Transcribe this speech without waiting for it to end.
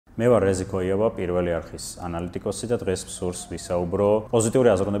მე ვარ რეზი ქოიავა, პირველი არხის ანალიტიკოსი და დღეს მსურს ვისაუბრო პოზიტიური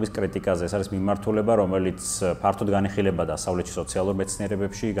აზროვნების კრიტიკაზე. ეს არის მიმართულება, რომელიც ფართოდ განიხილება დასავლეთში სოციალურ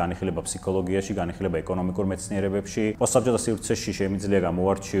მეცნიერებებში, განიხილება ფსიქოლოგიაში, განიხილება ეკონომიკურ მეცნიერებებში. პოსტსაბჭოთა სივრცეში შემიძლია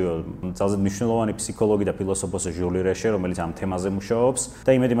გამოარჩიო ძალზედ მნიშვნელოვანი ფსიქოლოგი და ფილოსოფოსი ჟული რეშე, რომელიც ამ თემაზე მუშაობს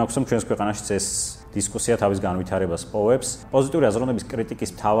და იმედი მაქვს, რომ ჩვენს ქვეყანაშიც ეს დისკუსია თავის განვითარებას პოვებს. პოზიტიური აზროვნების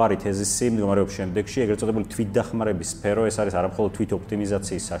კრიტიკის მთავარი თეზისი მდგომარეობს შემდეგში, ეგრეთ წოდებული თვითდახმარების სფერო, ეს არის არამხოლოდ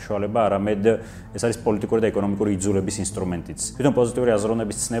თვითოპტიმიზაციის საშუალება, არამედ ეს არის პოლიტიკური და ეკონომიკური იძულების ინსტრუმენტიც. თვითონ პოზიტიური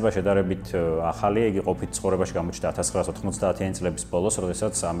აზროვნების ცნება შედარებით ახალია, იგი ყოფით ცხოვრებაში გამოჩნდა 1990-იანი წლების ბოლოს,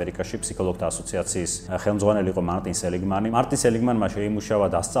 როდესაც ამერიკაში ფსიქოლოგთა ასოციაციის ხელმძღვანელი იყო მარტინ სელიგმანი. მარტინ სელიგმანმა შეიმუშავა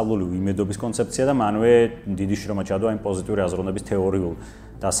დასწავლული იმედობის კონცეფცია და მანვე დიდი შრომა ჩადო ამ პოზიტიური აზროვნების თეორიულ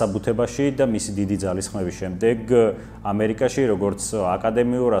დასაბუთებაში და მისი დიდი ძალისხმევის შემდეგ ამერიკაში როგორც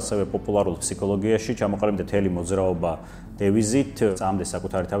აკადემიურ, ასევე პოპულარულ ფსიქოლოგიაში ჩამოყალიბდა მთელი მოძრაობა დევიზით წამდეს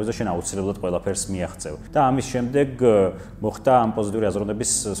საკუთარი თავის და შენ აუცილებლად ყველაფერს მიაღწევ. და ამის შემდეგ მოხდა ამ პოზიტიური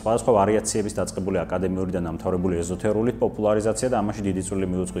აზროვნების სხვადასხვა ვარიაციების დაწყებული აკადემიური და ნამთავრებული ეზოთერული პოპულარიზაცია და ამაში დიდი წვლილი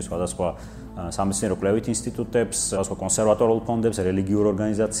მიუძღვის სხვადასხვა სამეცნიერო კვლევით ინსტიტუტებს, სხვადასხვა კონსერვატორულ ფონდებს, რელიგიურ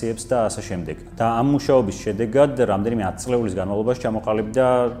ორგანიზაციებს და ასე შემდეგ. და ამ მუშაობის შედეგად რამდენიმე 10 წლების განმავლობაში ჩამოყალიბდა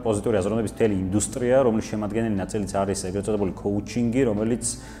პოზიტიური აზროვნების მთელი ინდუსტრია, რომლის შემადგენელი ნაწილიც არის ეგრეთ წოდებული კოუჩინგი, რომელიც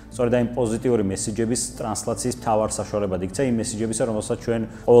სწორედ ამ პოზიტიური მესიჯების ტრანსლაციის მთავარ საშუალებად იქცა იმ მესიჯებისა, რომელსაც ჩვენ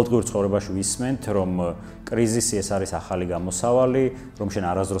ყოველდღიურ ცხოვრებაში ვისმენთ, რომ კრიზისი ეს არის ახალი გამოსავალი, რომ შენ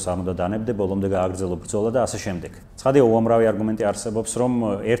არასდროს არ უნდა დანებდე, ბოლომდე გააგრძელო ბრძოლა და ასე შემდეგ. ცხადია, უამრავი არგუმენტი არსებობს, რომ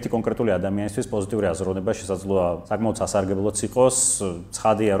ერთი კონკრეტული ადამიანისთვის პოზიტიური აზროვნება შესაძლოა საკმაოდ სასარგებლოც იყოს.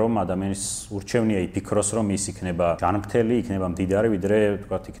 ცხადია, რომ ადამიანის ურჩევნია იფიქროს, რომ ის იქნება ჯანმრთელი, იქნება მდიდარი, ვიდრე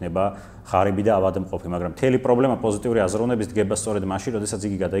თქვათ იქნება ღარიბი და ავადმყოფი, მაგრამ მთელი პრობლემა პოზიტიური აზროვნების დგება სწორედ მაშინ, როდესაც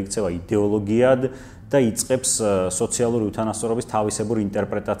იგი გადაიქცევა იდეოლოგიად და იწყებს სოციალური უთანასწორობის თავისებურ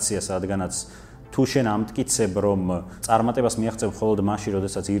ინტერპრეტაციას, რადგანაც თუ შენ ამტკიცებ, რომ წარმატებას მიაღწევ მხოლოდ მაშინ,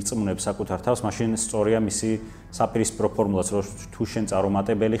 როდესაც ირწმუნებ საკუთარ თავს, მაშინ სწორია მისი საპირისპირო ფორმულაც, რომ თუ შენ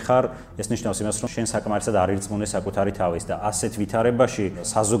წარუმატებელი ხარ, ეს ნიშნავს იმას, რომ შენ საკმარისად არ ირწმუნე საკუთარი თავის და ასეთ ვითარებაში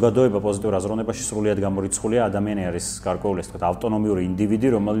საზოგადოება პოზიტიურ აზროვნებაში სრულიად გამორიცხულია, ადამიანი არის გარკვეული, ასე ვთქვათ, ავტონომიური ინდივიდი,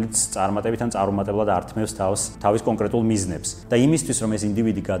 რომელიც წარმატებით ან წარუმატებლად ართმევს თავის კონკრეტულ მიზნებს. და იმისთვის, რომ ეს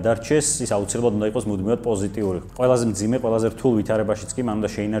ინდივიდი გადარჩეს, ის აუცილებლად უნდა იყოს მუდმივად პოზიტიური. ყველაზე მძიმე, ყველაზე რთულ ვითარებაშიც კი მან უნდა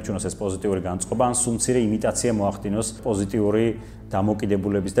შეინარჩუნოს ეს პოზიტიური განწყობა, ან სუმცირე იმიტაცია მოახდინოს პოზიტიური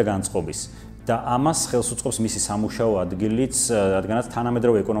დამოკიდებულების და განწყობის. და ამას ხელს უწყობს მისი სამუშაო ადგილიც, რადგანაც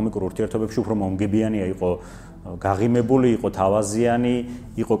თანამედროვე ეკონომიკურ ურთიერთობებში უფრო მომგებიანია იყო გაღიმებული, იყო თავაზიანი,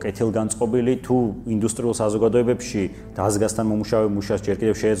 იყო კეთილგანწყობილი, თუ ინდუსტრიულ საზოგადოებებში დაზგასთან მომუშავე მუშას ჯერ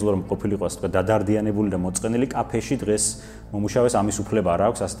კიდევ შეეძლო რომ ყოფილიყო ასე ვთქვათ დადარდიანებული და მოწყენილი, კაფეში დღეს მომუშავეს ამის უფლება არ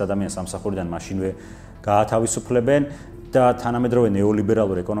აქვს, ასეთ ადამიანს სამსახურიდან მაშინვე გაათავისუფლებენ. და თანამედროვე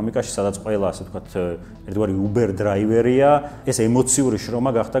ნეოლიბერალურ ეკონომიკაში, სადაც ყველა ასე ვთქვათ, ერთგვარი Uber დრაივერია, ეს ემოციური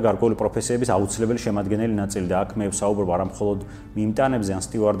შრომა გახდა გარკვეული პროფესიების აუცილებელი შემადგენელი ნაწილი და აქ მე ვსაუბრობ არა მხოლოდ მიმტანებზე ან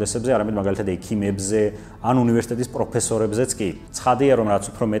სტიუარდესებზე, არამედ მაგალითად ექიმებზე, ან უნივერსიტეტის პროფესორებზეც კი. ცხადია, რომ რაც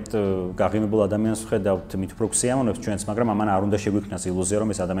უფრო მეტ გაღიმებულ ადამიანს ვხედავთ, მით უფრო გვსიამოვნებს ჩვენს, მაგრამ ამან არ უნდა შეგვიქმნას ილუზია, რომ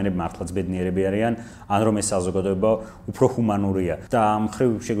ეს ადამიანები მართლაც ბედნიერები არიან, ან რომ ეს საზოგადოება უფრო ჰუმანურია. და ამ მხრივ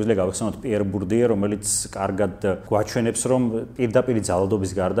შეგვიძლია გავიხსენოთ პიერ ბურდიე, რომელიც კარგად გვაჩვენებს რომ პირდაპირ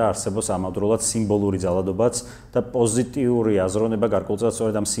ძალადობის გარდა არსებობს ამავდროულად სიმბოლური ძალადობაც და პოზიტიური აზროვნება გარკვეულწილად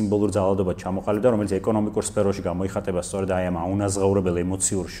სწორედ ამ სიმბოლურ ძალადობად ჩამოყალიბდა, რომელიც ეკონომიკურ სფეროში გამოიხატება სწორედ აი ამ აუნაზღაურებელ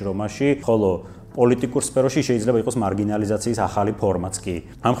ემოციურ შრომაში, ხოლო პოლიტიკურ სფეროში შეიძლება იყოს მარგინალიზაციის ახალი ფორმაც კი.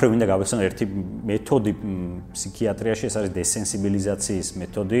 ამ მხრივ მინდა გავიხსენო ერთი მეთოდი ფსიქიატრიაში, ეს არის დესენსიბილიზაციის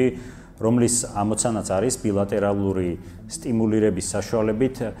მეთოდი, რომლის ამოცანაც არის ბილატერალური სტიმულირების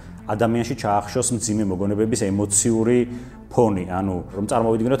საშუალებით ადამიანში ჩაახშოს მძიმე მოგონებების ემოციური ფონი, ანუ რომ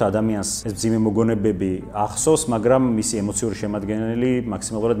წარმოვიდგინოთ ადამიანს ეს მძიმე მოგონებები ახსოვს, მაგრამ მისი ემოციური შემადგენელი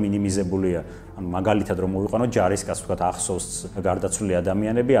მაქსიმალურად მინიმიზებულია. ანუ მაგალითად რომ მოვიყვანოთ ჯარისკაცს, ვთქვათ, ახსოვს გარდაცვლილი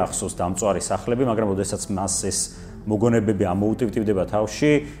ადამიანები, ახსოვს დამწვარი სახლები, მაგრამ როდესაც მას ეს მოგონებები ამოუტივტივდება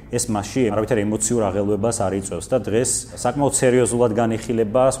თავში, ეს მასში არავითარ ემოციურ აღელვებას არ იწვევს და დღეს საკმაოდ სერიოზულად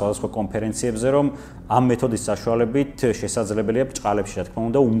განიხილება სხვადასხვა კონფერენციებზე, რომ ამ მეთოდის საშუალებით შესაძლებელია ბჭყალებში, რა თქმა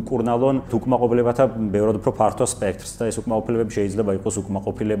უნდა, უმკურნალონ უკმაყოფილებათა ბევრად უფრო ფართო სპექტრს და ეს უკმაყოფილებები შეიძლება იყოს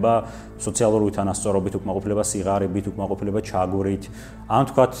უკმაყოფილება სოციალური უთანასწორობით, უკმაყოფილება სიღარიბით, უკმაყოფილება ჩაგვრით, ან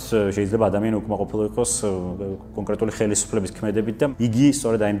თქვათ შეიძლება ადამიანი უკმაყოფილო იყოს კონკრეტული ხელისუფლების ქმედებით და იგი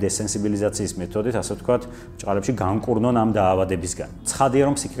სწორედ აი ამ დესენსიბილიზაციის მეთოდით, ასე ვთქვათ, ბჭყალებში განკურნონ ამ დაავადებისგან. ცხადია,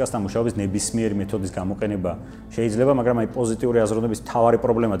 რომ ფსიქიკასთან მუშაობის ნებისმიერი მეთოდის გამოყენება შეიძლება, მაგრამ აი პოზიტიური აზროვნების მთავარი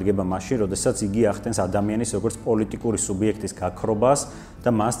პრობლემა დგება მაშინ, როდესაც იგი ახდენს ადამიანის როგორც პოლიტიკური სუბიექტის გაქრობას და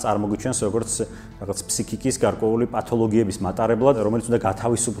მას წარმოგიჩენს როგორც რაღაც ფსიქიკის გარკვეული პათოლოგიების მატარებლად, რომელიც უნდა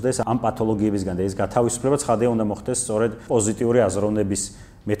გათავისუფლდეს ამ პათოლოგიებისგან და ეს გათავისუფლება ცხადია უნდა მოხდეს სწორედ პოზიტიური აზროვნების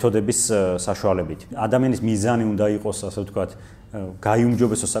მეთოდების საშუალებით. ადამიანის მიზანი უნდა იყოს, ასე ვთქვათ,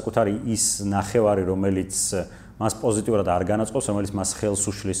 გაიუმჯობესოს საკუთარი ის ნახევარი, რომელიც მას პოზიტიურად არ განაწყობს, რომელიც მას ხელს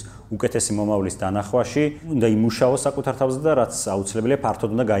უშლის უკეთესი მომავლის დანახვაში, უნდა იმუშაოს საკუთარ თავზე და რაც აუცილებელია ფართოდ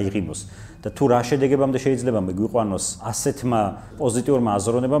უნდა გაიღიმოს. და თუ რა შედეგებამდე შეიძლება მიგვიყვანოს ასეთმა პოზიტიურმა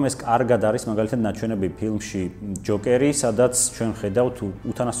აზროვნებამ, ეს კარგად არის მაგალითად ნაჩვენები ფილმში ჯოკერი, სადაც ჩვენ ხედავთ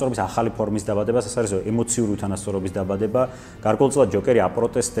უთანასწორობის ახალი ფორმის დაბადებას, ეს არის ემოციური უთანასწორობის დაბადება. გარკვეულწილად ჯოკერი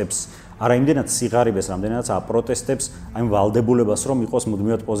აპროტესტებს არა იმდენად სიღარიბეს, რამდენადაც აპროტესტებს აი ვალდებულებას, რომ იყოს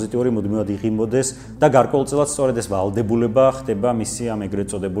მუდმივად პოზიტიური, მუდმივად იღიმოდეს და გარკვეულწილად სწორედ ეს ვალდებულება ხდება მისი ამ ეგრეთ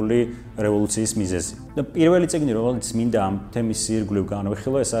წოდებული რევოლუციის მიზეზი. და პირველი წიგნი, რომელიც მინდა ამ თემის ირგვლივ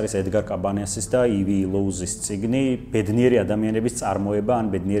განვიხილო, ეს არის ედგარ კაბანიასის და ივი ლოუზის წიგნი ბედნიერი ადამიანების წარმოება ან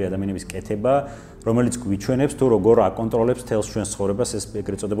ბედნიერი ადამიანების კეთება, რომელიც გვიჩვენებს თუ როგორ აკონტროლებს თელს ჩვენს ცხოვრებას ეს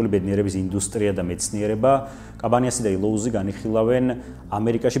ეგრეთ წოდებული ბედნიერების ინდუსტრია და მეცნიერება. კაბანიასი და ლოუზი განიხილავენ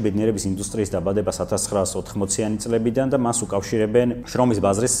ამერიკაში ბედნიერების ინდუსტრიის დაბადებას 1980-იანი წლებიდან და მას უკავშირებენ შრომის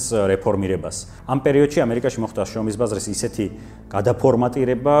ბაზრის რეფორმირებას. ამ პერიოდში ამერიკაში მოხდა შრომის ბაზრის ისეთი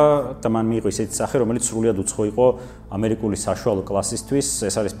გადაფორმატირება და მან მიიღო ისეთი სახე, რომელიც სრულიად უცხო იყო ამერიკული საშუალო კლასისთვის.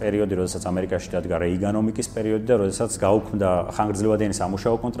 ეს არის პერიოდი, როდესაც ამერიკაში დადგა რეიგანომიკის პერიოდი და როდესაც გაუქმდა ხანგრძლივადიანი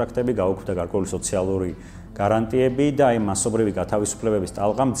სამუშაო კონტრაქტები, გაუქმდა გარკვეული სოციალური გარანტიები და აი მასობრივი გათავისუფლებების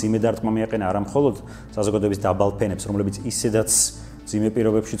ტალღამ ძიმე დარტყმა მიაყენა არა მხოლოდ საზოგადოების დაბალ ფენებს, რომლებიც ისედაც ძიმე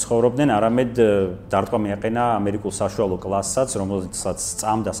პირობებში ცხოვრობდნენ, არამედ დარტყმა მიაყენა ამერიკულ საშუალო კლასსაც, რომელსაც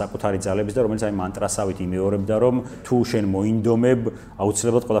სწამდა საკუთარი ძალების და რომელიც აი მანტრასავით იმეორებდა, რომ თუ შენ მოინდომებ,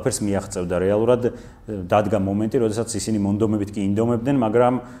 აუცილებლად ყველაფერს მიაღწევ და რეალურად დადგა მომენტი, როდესაც ისინი მონდომებით კი ინდომებდნენ,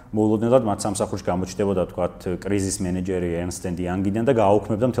 მაგრამ მოულოდნელად მათ სამსახურში გამოჩნდებოდა თქვათ კრიზის მენეჯერი ერნსტ ენდ იანგიდან და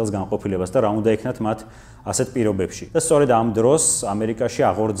გააუქმებდა მთელს განყოფილებას და რა უნდა ექნათ მათ ასეთ პირობებში. და სწორედ ამ დროს ამერიკაში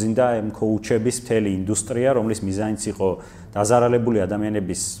აღორძინდა კოუჩების მთელი ინდუსტრია, რომლის მიზანიც იყო დაზარალებული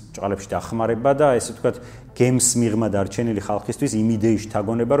ადამიანების ჭყალებში დახმარება და ესე ვთქვათ გემს მიღმა დარჩენილი ხალხისთვის იმ იდეის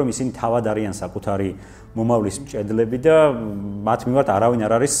თაგონება, რომ ისინი თავად არიან საკუთარი მომავლის მჭედლები და მათ მიმართ არავინ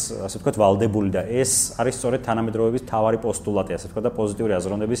არ არის, ასე ვთქვათ, ვალდებული და ეს არის სწორედ თანამედროვეობის მთავარი პოსტულატი, ასე ვთქვათ, და პოზიტიური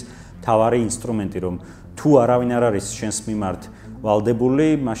აზროვნების მთავარი ინსტრუმენტი, რომ თუ არავინ არ არის შენს მიმართ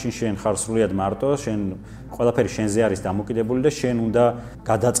ვალდებული, მაშინ შენ ხარ სრულიად მარტო, შენ ყველაფერი შენზე არის დამოკიდებული და შენ უნდა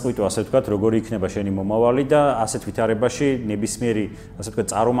გადაწყვიტო, ასე ვთქვათ, როგორი იქნება შენი მომავალი და ასეთ ვითარებაში ნებისმიერი, ასე ვთქვათ,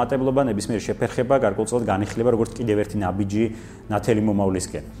 წარუმატებლობა, ნებისმიერი შეფერხება გარკვეულწილად განიხილება როგორც კიდევ ერთი ნაბიჯი ნათელი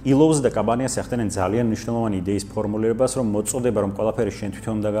მომავლისკენ. ილოუზი და კაბანიასი ახდენენ ძალიან მნიშვნელოვანი იდეის ფორმულირებას, რომ მოწოდება, რომ ყველაფერი შენ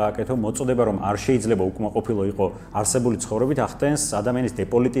თვითონ უნდა გააკეთო, მოწოდება, რომ არ შეიძლება უკმაყოფილო იყო არსებული ცხოვრებით, ახდენს ადამიანის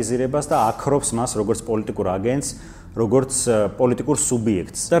დეპოლიტიზირებას და აქრობს მას როგორც პოლიტიკურ აგენტს, როგორც პოლიტიკურ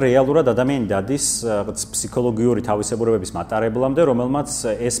სუბიექტს და რეალურად ადამიანი დადის ფსიქოლოგიური თავისებურებების მატარებლამდე, რომელმაც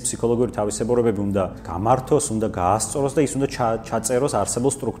ეს ფსიქოლოგიური თავისებურებები უნდა გამართოს, უნდა გაასწოროს და ის უნდა ჩაწეროს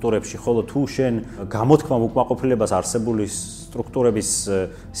არსებულ სტრუქტურებში, ხოლო თუ შენ გამოთქმა უკმაყოფილებას არსებული სტრუქტურების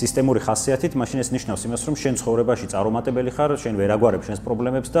სისტემური ხასიათით, მაშინ ეს ნიშნავს იმას, რომ შენ ცხოვრებაში წარუმატებელი ხარ, შენ ვერ აგვარებ შენს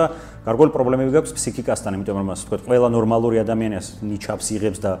პრობლემებს და გარკვეული პრობლემები გაქვს ფსიქიკასთან, იმიტომ რომ ასე ვთქვათ, ყველა ნორმალური ადამიანი ნიჩაბს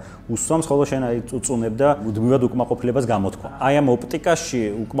იღებს და უსვამს, ხოლო შენ აი წუწუნებ და მუდმივად უკმაყოფილებას გამოთქვა. აი ამ ოპტიკაში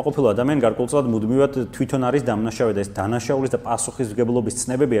უკმაყოფილო ადამიანი გარკვეულწილად მუდმივად თვითონ არის დამნაშავე და ეს დანაშაულის და პასუხისმგებლობის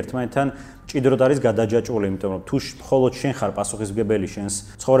ცნებები ერთმანეთთან ჭიდროდ არის გადაჯაჭვული, იმიტომ რომ თუ მხოლოდ შენ ხარ პასუხისმგებელი შენს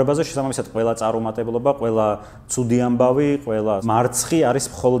ცხოვრებაზე, შესაბამისად ყველა წარუმატებლობა, ყველა ცუდი ამბავი, ყველა მარცხი არის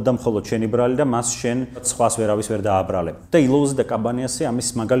მხოლოდ და მხოლოდ შენი ბრალი და მას შენ სხვას ვერავის ვერ დააბრალებ. და ილოუზი და კაბანიასი ამის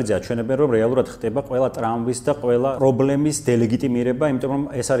მაგალითზე აჩვენებენ, რომ რეალურად ხდება ყველა ტრამვის და ყველა პრობლემის დელეგიტიმირება, იმიტომ რომ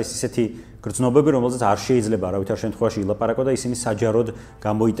ეს არის ისეთი გრძნობები, რომელზეც არ შეიძლება არავითარ შემთხვევაში ილაპარაკო და ისინი საჯაროდ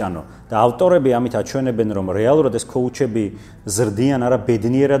გამოიტანო. და ავტორები ამით აჩვენებენ, რომ რეალურად ეს კოუჩები ზრდიან არა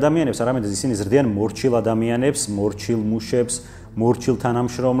ბედნიერ ადამიანებს, არამედ ისინი ზრდიან მორჩილ ადამიანებს, მორჩილ მუშებს, მორჩილ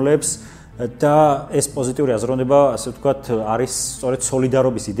თანამშრომლებს და ეს პოზიტიური აზროვნება, ასე ვთქვათ, არის სწორედ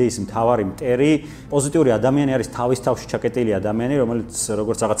სოლიდარობის იდეის მთავარი მტერი. პოზიტიური ადამიანი არის თავის თავში ჩაკეტილი ადამიანი, რომელიც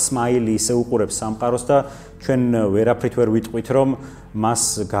როგორც რაღაც სმაილი ისე უყურებს სამყაროს და ჩვენ ვერაფრით ვერ ვიტყვით, რომ მას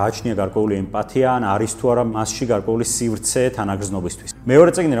გააჩნია გარკვეული ემპათია ან არის თუ არა მასში გარკვეული სივრცე თანაგრძნობისთვის.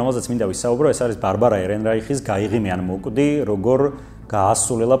 მეორე წიგნი, რომელზეც მინდა ვისაუბრო, ეს არის ბარბარა ერენრაიხის გაიღიმე ან მოკვდი, როგორ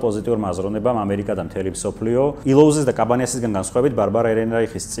გაასრულა პოზიტიურმა აზროვნებამ ამერიკა და მთელი მსოფლიო. ილოუზის და კაბანიასისგან განსხვავებით, ბარბარა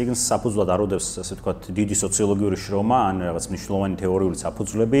ერენრაიხის წიგნს საფუძვლად არ უდევს, ასე ვთქვათ, დიდი სოციოლოგიური შრომა ან რაღაც მნიშვნელოვანი თეორიული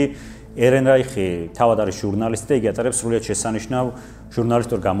საფუძვლები. ერენრაიხი თავად არის ჟურნალისტი და იგი ატარებს სრულიად შესანიშნავ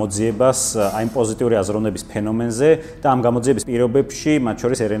ჟურნალისტურ გამოძიებას აი პოზიტიური აზროვნების ფენომენზე და ამ გამოძიების პირობებში, მათ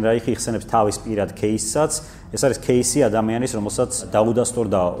შორის ერენრაიხი იხსენებს თავის პირად кейსსაც. ეს არის кейსი ადამიანის, რომელსაც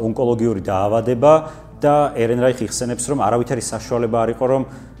დაუდასტურდა ონკოლოგიური დაავადება და ერენრაიხი იხსენებს, რომ არავითარი საშუალება არ იყო, რომ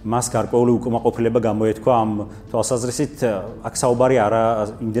მას გარკვეული უკმაყოფილება გამოეთქვა ამ თვალსაზრისით. აქ საუბარი არა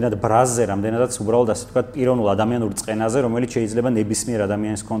იმდენად ბრაზზე, რამდენადაც უბრალოდ ასე ვთქვათ, პიროვნულ ადამიანურ წყენაზე, რომელიც შეიძლება ნებისმიერ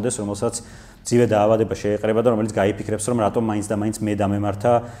ადამიანს ჰქონდეს, რომელსაც ძივე დაავადება შეეყრება და რომელიც გაიფიქრებს, რომ რატომ მაინც და მაინც მე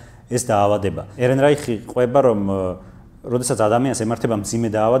დამემართა ეს დაავადება. ერენრაიხი ყვება, რომ როდესაც ადამიანს ემართება მძიმე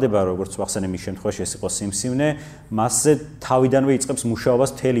დაავადება, როგორც ვახსენე მის შემთხვევაში ეს იყო სიმსივნე, მასზე თავიდანვე იწყებს მუშაობას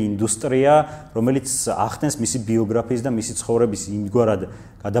მთელი ინდუსტრია, რომელიც ახდენს მისი ბიოგრაფიის და მისი ცხოვრების იმგვარად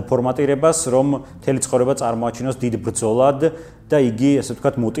გადაფორმატირებას, რომ მთელი ცხოვრება წარმოაჩინოს დიდ ბრძოლად და იგი, ასე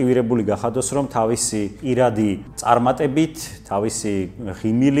ვთქვათ, მოტივირებული გახადოს, რომ თავისი პირადი წარმატებით, თავისი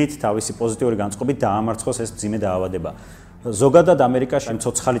ღიმილით, თავისი პოზიტიური განწყობით დაამარცხოს ეს მძიმე დაავადება. ზოგადად ამერიკაში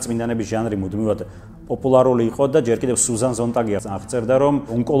ცოცხალი წმინდანების ჟანრი მუდმივად პოპულარული იყო და ჯერ კიდევ სუზან ზონტაგი აღწერდა, რომ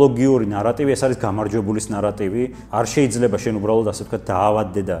ონკოლოგიური ნარატივი ეს არის გამარჯვებულის ნარატივი. არ შეიძლება შენ უბრალოდ ასე ვთქვათ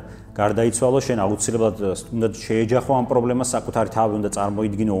დაავადდე და გარდაიცვალო, შენ აუცილებლად უნდა შეეჯახო ამ პრობლემას, საკუთარი თავი უნდა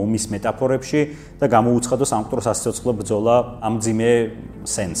წარმოიდგინო ომის მეტაფორებში და გამოუცხადო სამკვდრო სასიცოცხლო ბრძოლა ამ მძიმე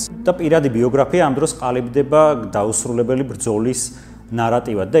სენს. და პირადი ბიოგრაფია ამ დროს ყალიბდება დაუსრულებელი ბრძოლის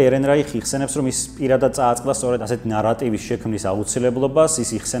ნარატივად და ერენრაიხი იხსენებს, რომ ის პირადად წააწყდა სწორედ ასეთ ნარატივის შექმნის აუცილებლობას. ის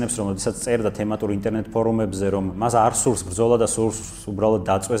იხსენებს, რომ როდესაც წერდა თემატურ ინტერნეტ ფორუმებზე, რომ მას არ სურს ბრძოლა და სურს უბრალოდ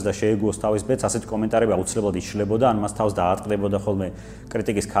დაწვეს და შეეგუოს თავის ბედს, ასეთი კომენტარები აუცილებლად იშლებოდა, ან მას თავს დაატყდებოდა ხოლმე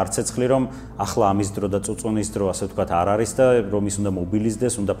კრიტიკის ქარცეცხლი, რომ ახლა ამის დრო და წუწუნის დრო, ასე ვთქვათ, არ არის და რომ ის უნდა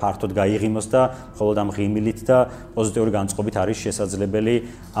მობილიზდეს, უნდა ფართოდ გაიღიმოს და მხოლოდ ამ ღიმილით და პოზიტიური განწყობით არის შესაძლებელი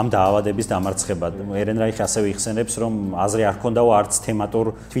ამ დაავადების დამარცხება. ერენრაიხი ასევე იხსენებს, რომ აზრი არ ჰქონდაო არც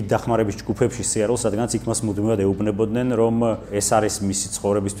თემატურ თვითდახმარების ჯგუფებში სიარულს, რადგანაც იქ მას მუდმივად ეუბნებოდნენ, რომ ეს არის მისი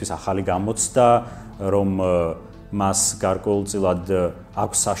ცხოვრებისთვის ახალი გამოცდა, რომ მას გარკვეულწილად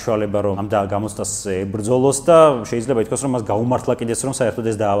აქვს საშუალება, რომ ამ გამოცდას ებრძოლოს და შეიძლება ითქვას, რომ მას გაუმართლა კიდეც, რომ საერთოდ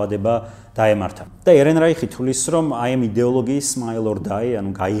ეს დაავადება დაემართა. და ერენრაიხი თulis, რომ აი ამ იდეოლოგიის smile or die, ანუ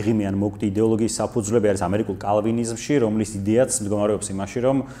გაიღიმე ან მოკვდი იდეოლოგიის საფუძვლები არის ამერიკულ კალვინიზმში, რომლის იდეაც მდგომარეობს იმაში,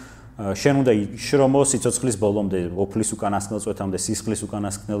 რომ შენ უნდა იშრომო სიცოცხლის ბოლომდე, ოფლის უკანასკნელ წვეთამდე, სისხლის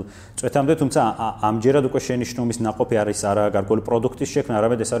უკანასკნელ წვეთამდე, თუმცა ამჯერად უკვე შენი შრომის ნაყოფი არის არა გარკვეული პროდუქტის შექმნა,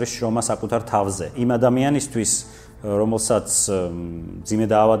 არამედ ეს არის შრომა საკუთარ თავზე. იმ ადამიანისთვის, რომელსაც მძიმე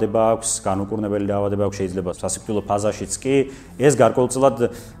დაავადება აქვს, განუკურნებელი დაავადება აქვს, შეიძლება სასიკვდილო ფაზაშიც კი, ეს გარკვეულწილად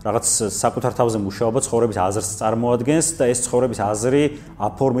რაღაც საკუთარ თავზე მუშაობა ცხოვრების აზრს წარმოადგენს და ეს ცხოვრების აზრი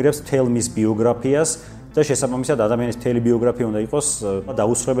აფორმირებს მთელ მის ბიოგრაფიას. და შესაბამისად ადამიანის მთელი ბიოგრაფია უნდა იყოს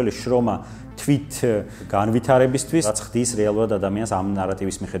დაუსრულებელი შრომა თვით განვითარებისთვის, რაც ხდის რეალურად ადამიანს ამ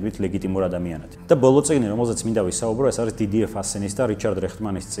ნარატივის მიხედვით ლეგიტიმურ ადამიანად. და ბოლო წიგნი, რომელზეც მინდა ვისაუბრო, ეს არის დიდიე ფასენის და რიჩარდ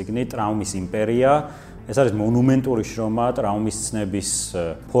რეխტმანის წიგნი „ტრაუმის იმპერია“. ეს არის მონუმენტური შრომა ტრაუმის ცნების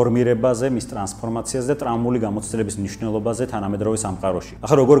ფორმირებაზე, მის ტრანსფორმაციაზე და ტრაუმული გამოცდილების მნიშვნელობაზე თანამედროვე სამყაროში.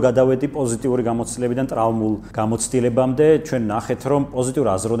 ახლა როგორ გადავედი პოზიტიური გამოცდილებიდან ტრაუმულ გამოცდილებამდე, ჩვენ ნახეთ, რომ პოზიტიურ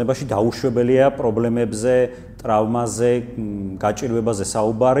აზროვნებაში დაუშვებელია პრობლემებზე, ტრავმაზე, გაჭირვებაზე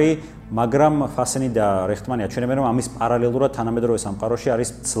საუბარი, მაგრამ ფასენი და რეխტმანი აჩვენებენ, რომ ამის პარალელურად თანამედროვე სამყაროში არის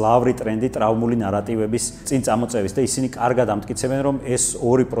ძლავრი ტრენდი ტრაუმული ნარატივების წინ წამოწევის და ისინი კარგად ამტკიცებენ, რომ ეს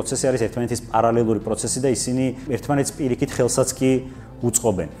ორი პროცესი არის ერთმანეთის პარალელური პროცესი და ისინი ერთმანეთს პირიქით ხელსაც კი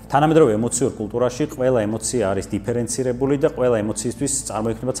უწყობენ. თანამედროვე ემოციურ კულტურაში ყველა ემოცია არის დიფერენცირებული და ყველა ემოციისთვის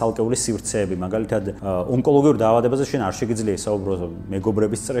წარმოიქმნება ცალკეული სივრცეები. მაგალითად, ონკოლოგიურ დაავადებაზე შენ არ შეგიძლია ისაუბრო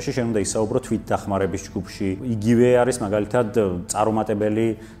მეგობრების წრეში, შენ უნდა ისაუბრო თვითდახმარების ჯგუფში. იგივე არის მაგალითად წარუმატებელი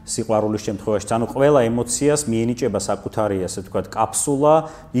სიყვარულის შემთხვევაში. ანუ ყველა ემოციას მიენიჭება საკუთარი, ასე ვთქვათ, კაფსულა,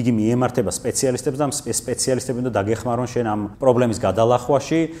 იგი მიემართება სპეციალისტებს და სპეციალისტები უნდა დაგეხმარონ შენ ამ პრობლემის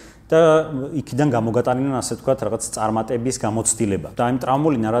გადალახვაში. და იქიდან გამოგატანინონ, ასე ვთქვათ, რაღაც წარმატების გამოცდილება. და იმ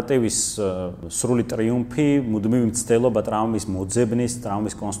ტრაუმული ნარატივის სრული ტრიუმფი, მუდმივი მცდელობა ტრაუმის მოძებნის,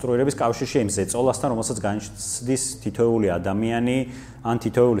 ტრაუმის კონსტრუირების კავშირში იმ ზეწოლასთან, რომელსაც განიცდის თითოეული ადამიანი ან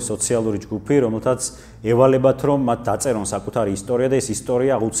თითოეული სოციალური ჯგუფი, რომელთაც ევალებათ, რომ მათ დაწერონ საკუთარი ისტორია და ეს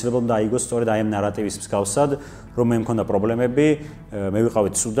ისტორია აუცილებლად უნდა აიგოს სწორედ აი ამ ნარატივის მსგავსად, რომ მე მქონდა პრობლემები, მე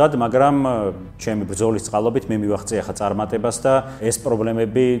ვიყავით ცუდად, მაგრამ ჩემი ბრძოლის წყალობით მე მივახცე ახლა წარმატებას და ეს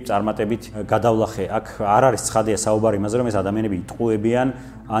პრობლემები წარმატებით გადავლახე. აქ არ არის ცხადია საუბარი იმაზე, რომ ეს ადამიანები იტყუებიან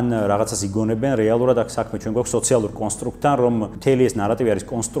ან რაღაცას იგონებენ, რეალურად აქ საქმე ჩვენ გვაქვს სოციალურ კონსტრუქტთან, რომ მთელი ეს ნარატივი არის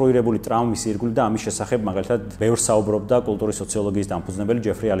კონსტრუირებული ტრაუმის ირგვლივ და ამის შესახებ მაგალითად ბევრს საუბრობდა კულტურის სოციოლოგიის დამფუძნებელი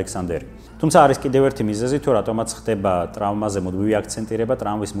ჯეფრი ალექსანდერი. თუმცა არის კიდევ ერთი მიზეზი, თუ რატომაც ხდება ტრაუმაზე მუდმივი აქცენტირება,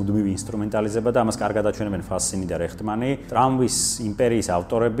 ტრაუმის მუდმივი ინსტრუმენტალიზება და ამას კარგად აჩვენებენ ფასინი და რეხტმანი. ტრაუმის იმპერიის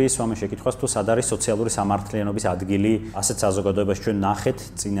ავტორები სვამენ შეკითხვას, თუ სად არის სოციალური სამართლიანობის ადგილი ასეთ საზოგადოებაში. ჩვენ ნახეთ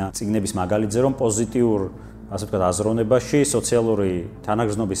წიგნების მაგალითზე, რომ პოზიტიურ ასე ვთქვათ, აზროვნებაში სოციალური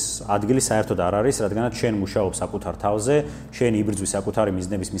თანაგრძნობის ადგილი საერთოდ არ არის, რადგანაც შენ მუშაობ საკუთარ თავზე, შენ იბრძვი საკუთარი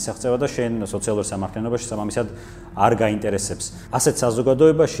მიზნების მისაღწევად და შენ სოციალურ სამართლიანობაში სამამისად არ გაინტერესებს. ასეთ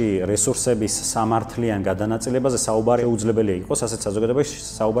საზოგადოებაში რესურსების სამართლიან გადანაწილებაზე საუბარი შეუძლებელია იყოს, ასეთ საზოგადოებაში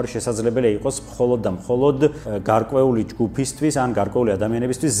საუბარი შესაძლებელია იყოს მხოლოდ და მხოლოდ გარკვეული ჯგუფისთვის ან გარკვეული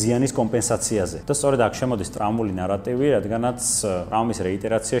ადამიანებისთვის ზიანის კომპენსაციაზე. და სწორედ აქ შემოდის ტრაუმული ნარატივი, რადგანაც ტრაუმის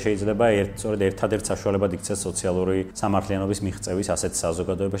რეიტერაცია შეიძლება სწორედ ერთადერთ საშუალებად იქცეს სოციალური სამართლიანობის მიღწევის ასეთ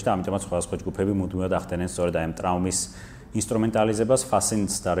საზოგადოებაში და ამიტომაც სხვადასხვა ჯგუფები მუდმივად ახდენენ სწორედ აი ამ ტრაუმის ინსტრუმენტალიზებას.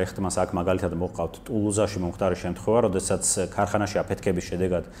 ფასინს და რეხტმას აქ მაგალითად მოყავთ ტულუზაში მომხდარი შემთხვევა, როდესაც ქარხანაში აფეთქების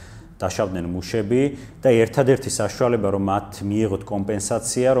შედეგად დაშავდნენ მუშები და ერთადერთი საშუალება, რომ მათ მიიღოთ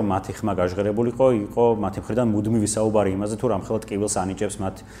კომპენსაცია, რომ მათი ხმა გაჟღერებულიყო, იყო მათი მხრიდან მუდმივი საუბარი იმაზე, თუ რამხელად კივილს ანიჭებს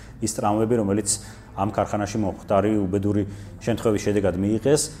მათ ის ტრაუმები, რომელიც ამ ქარხანაში მომხდარი უბედური შემთხვევის შედეგად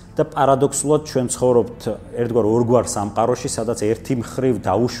მიიღეს და პარადოქსულად ჩვენ ცხოვრობთ ერთგვარ ორგვარ სამყაროში, სადაც ერთი მხრივ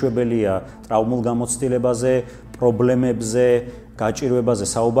დაუშვებელია ტრაუმულ გამოცდილებაზე, პრობლემებზე, გაჭირვებაზე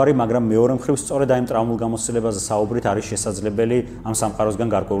საუბარი, მაგრამ მეორე მხრივ სწორედ აი ამ ტრაუმულ გამოცდილებაზე საუბრით არის შესაძლებელი ამ სამყაროსგან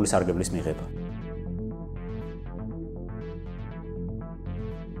გარკვეული სარგებლის მიღება.